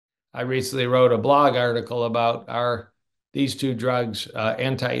I recently wrote a blog article about these two drugs,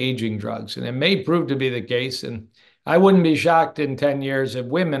 anti-aging drugs, and it may prove to be the case. And I wouldn't be shocked in 10 years if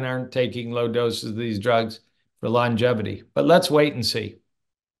women aren't taking low doses of these drugs for longevity. But let's wait and see.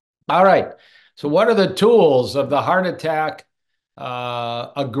 All right. So, what are the tools of the heart attack,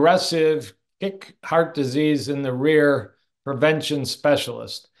 aggressive kick heart disease in the rear prevention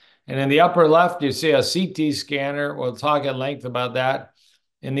specialist? And in the upper left, you see a CT scanner. We'll talk at length about that.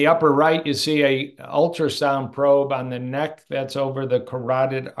 In the upper right, you see a ultrasound probe on the neck. That's over the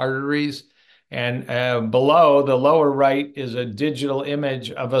carotid arteries. And below, the lower right, is a digital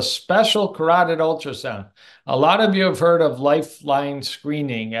image of a special carotid ultrasound. A lot of you have heard of lifeline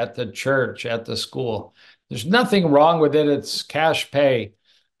screening at the church, at the school. There's nothing wrong with it. It's cash pay,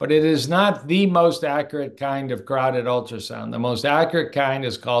 but it is not the most accurate kind of carotid ultrasound. The most accurate kind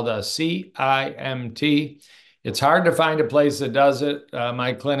is called a CIMT. It's hard to find a place that does it.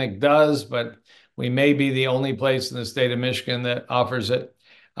 My clinic does, but we may be the only place in the state of Michigan that offers it.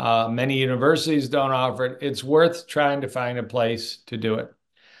 Many universities don't offer it. It's worth trying to find a place to do it.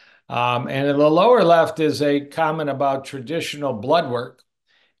 And in the lower left is a comment about traditional blood work.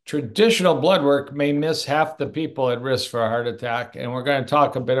 Traditional blood work may miss half the people at risk for a heart attack. And we're going to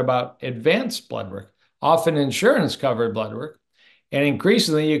talk a bit about advanced blood work, often insurance covered blood work. And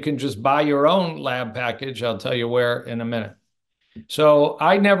increasingly, you can just buy your own lab package. I'll tell you where in a minute. So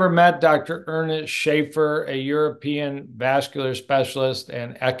I never met Dr. Ernest Schaefer, a European vascular specialist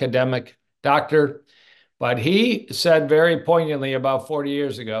and academic doctor, but he said very poignantly about 40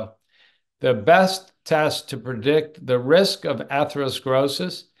 years ago, the best test to predict the risk of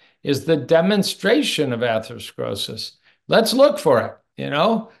atherosclerosis is the demonstration of atherosclerosis. Let's look for it.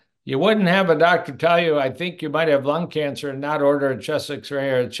 You wouldn't have a doctor tell you, I think you might have lung cancer, and not order a chest X-ray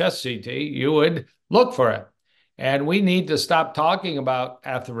or a chest CT. You would look for it. And we need to stop talking about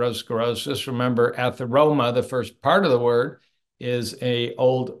atherosclerosis. Remember, atheroma, the first part of the word, is an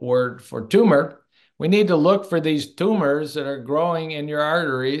old word for tumor. We need to look for these tumors that are growing in your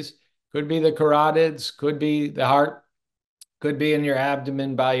arteries. Could be the carotids, could be the heart, could be in your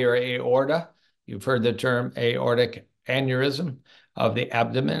abdomen by your aorta. You've heard the term aortic aneurysm of the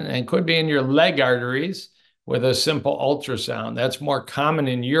abdomen, and could be in your leg arteries with a simple ultrasound. That's more common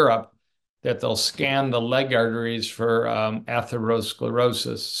in Europe, that they'll scan the leg arteries for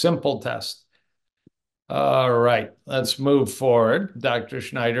atherosclerosis. Simple test. All right, let's move forward. Dr.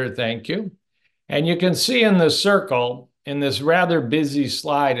 Schneider, thank you. And you can see in the circle, in this rather busy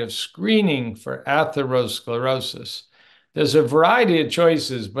slide of screening for atherosclerosis, there's a variety of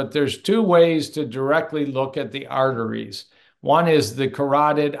choices, but there's two ways to directly look at the arteries. One is the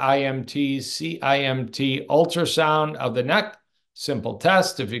carotid IMT, CIMT ultrasound of the neck, simple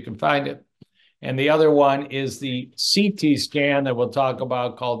test if you can find it. And the other one is the CT scan that we'll talk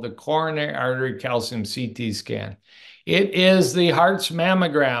about, called the coronary artery calcium CT scan. It is the heart's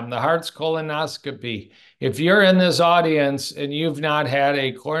mammogram, the heart's colonoscopy. If you're in this audience and you've not had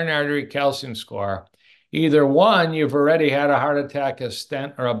a coronary artery calcium score, either one, you've already had a heart attack, a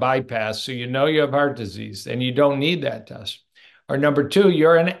stent, or a bypass, so you know you have heart disease and you don't need that test. Or number two,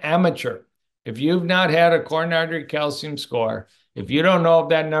 you're an amateur. If you've not had a coronary artery calcium score, if you don't know if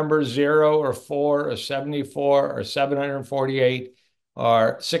that number is 0 or 4 or 74 or 748 or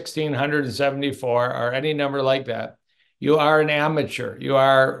 1674 or any number like that, you are an amateur. You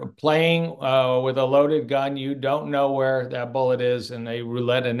are playing with a loaded gun. You don't know where that bullet is, in a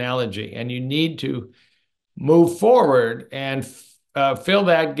roulette analogy. And you need to move forward and fill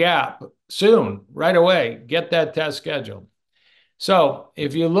that gap soon, right away. Get that test scheduled. So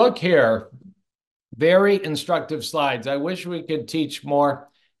if you look here, very instructive slides. I wish we could teach more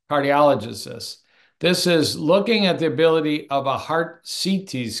cardiologists this. This is looking at the ability of a heart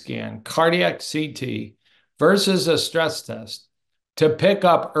CT scan, cardiac CT, versus a stress test to pick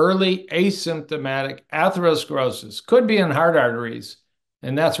up early asymptomatic atherosclerosis. Could be in heart arteries,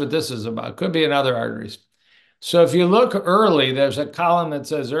 and that's what this is about. Could be in other arteries. So if you look early, there's a column that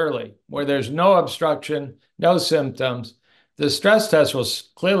says early, where there's no obstruction, no symptoms. The stress test will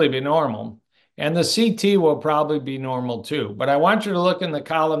clearly be normal. And the CT will probably be normal too. But I want you to look in the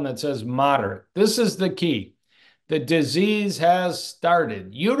column that says moderate. This is the key. The disease has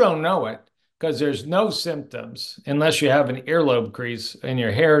started. You don't know it because there's no symptoms unless you have an earlobe crease and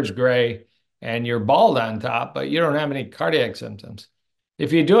your hair is gray and you're bald on top, but you don't have any cardiac symptoms.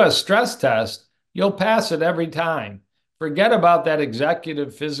 If you do a stress test, you'll pass it every time. Forget about that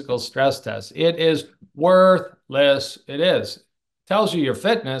executive physical stress test. It is worthless. It is. Tells you your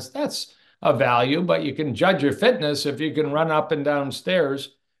fitness. That's a value, but you can judge your fitness if you can run up and down stairs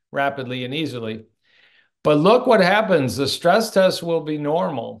rapidly and easily. But look what happens. The stress test will be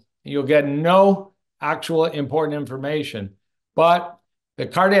normal. You'll get no actual important information, but the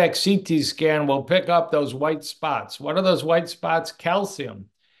cardiac CT scan will pick up those white spots. What are those white spots? Calcium.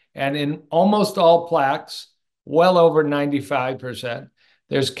 And in almost all plaques, well over 95%,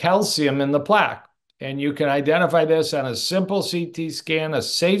 there's calcium in the plaque. And you can identify this on a simple CT scan, a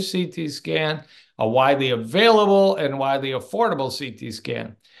safe CT scan, a widely available and widely affordable CT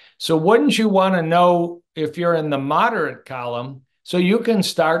scan. So wouldn't you want to know if you're in the moderate column so you can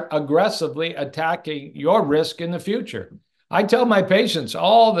start aggressively attacking your risk in the future? I tell my patients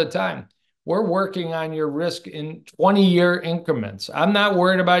all the time, we're working on your risk in 20-year increments. I'm not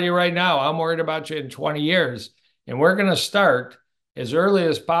worried about you right now. I'm worried about you in 20 years. And we're going to start as early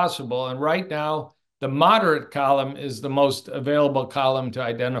as possible. And right now, the moderate column is the most available column to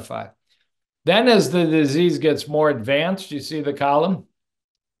identify. Then as the disease gets more advanced, you see the column,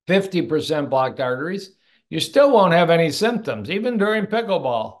 50% blocked arteries, you still won't have any symptoms. Even during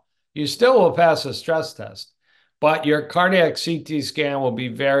pickleball, you still will pass a stress test, but your cardiac CT scan will be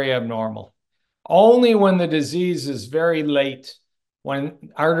very abnormal. Only when the disease is very late,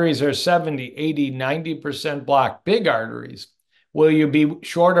 when arteries are 70, 80, 90% blocked, big arteries, will you be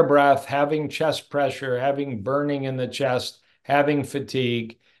short of breath, having chest pressure, having burning in the chest, having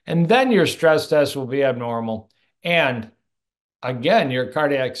fatigue, and then your stress test will be abnormal. And again, your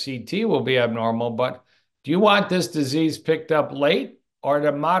cardiac CT will be abnormal, but do you want this disease picked up late or at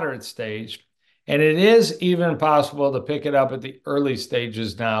a moderate stage? And it is even possible to pick it up at the early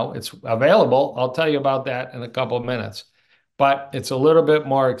stages now. It's available. I'll tell you about that in a couple of minutes. But it's a little bit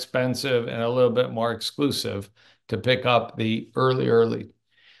more expensive and a little bit more exclusive to pick up the early.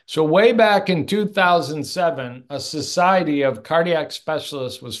 So way back in 2007, a society of cardiac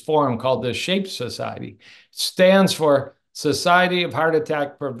specialists was formed called the SHAPE Society. It stands for Society of Heart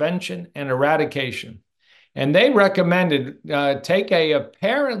Attack Prevention and Eradication. And they recommended take a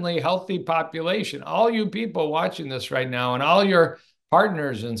apparently healthy population, all you people watching this right now, and all your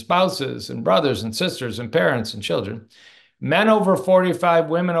partners and spouses and brothers and sisters and parents and children, men over 45,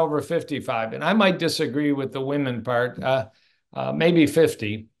 women over 55. And I might disagree with the women part, maybe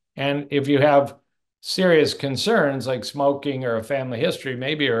 50. And if you have serious concerns like smoking or a family history,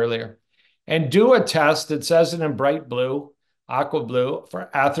 maybe earlier, and do a test that says it in bright blue, aqua blue, for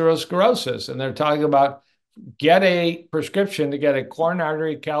atherosclerosis. And they're talking about get a prescription to get a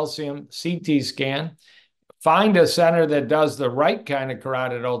coronary calcium CT scan, find a center that does the right kind of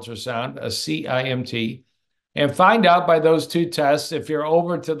carotid ultrasound, a CIMT, and find out by those two tests if you're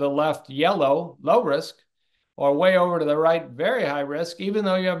over to the left, yellow, low risk, or way over to the right, very high risk, even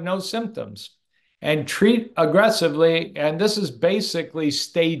though you have no symptoms, and treat aggressively. And this is basically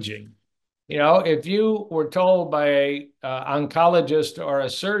staging. You know, if you were told by a oncologist or a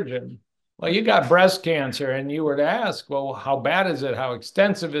surgeon, well, you got breast cancer, and you were to ask, well, how bad is it? How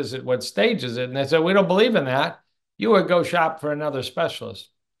extensive is it? What stage is it? And they said, we don't believe in that. You would go shop for another specialist.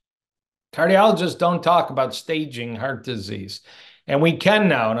 Cardiologists don't talk about staging heart disease. And we can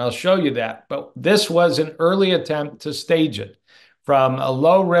now, and I'll show you that. But this was an early attempt to stage it from a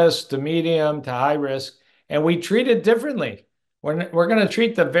low risk to medium to high risk. And we treat it differently. We're going to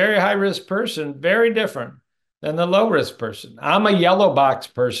treat the very high risk person very different than the low risk person. I'm a yellow box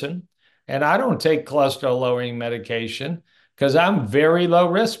person, and I don't take cholesterol lowering medication because I'm very low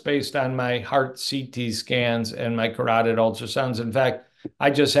risk based on my heart CT scans and my carotid ultrasounds. In fact,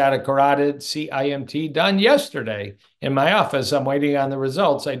 I just had a carotid CIMT done yesterday in my office. I'm waiting on the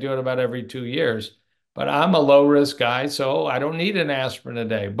results. I do it about every 2 years, but I'm a low risk guy, so I don't need an aspirin a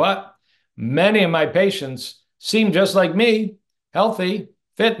day. But many of my patients seem just like me, healthy,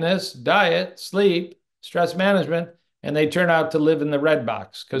 fitness, diet, sleep, stress management, and they turn out to live in the red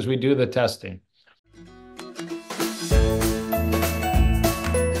box because we do the testing.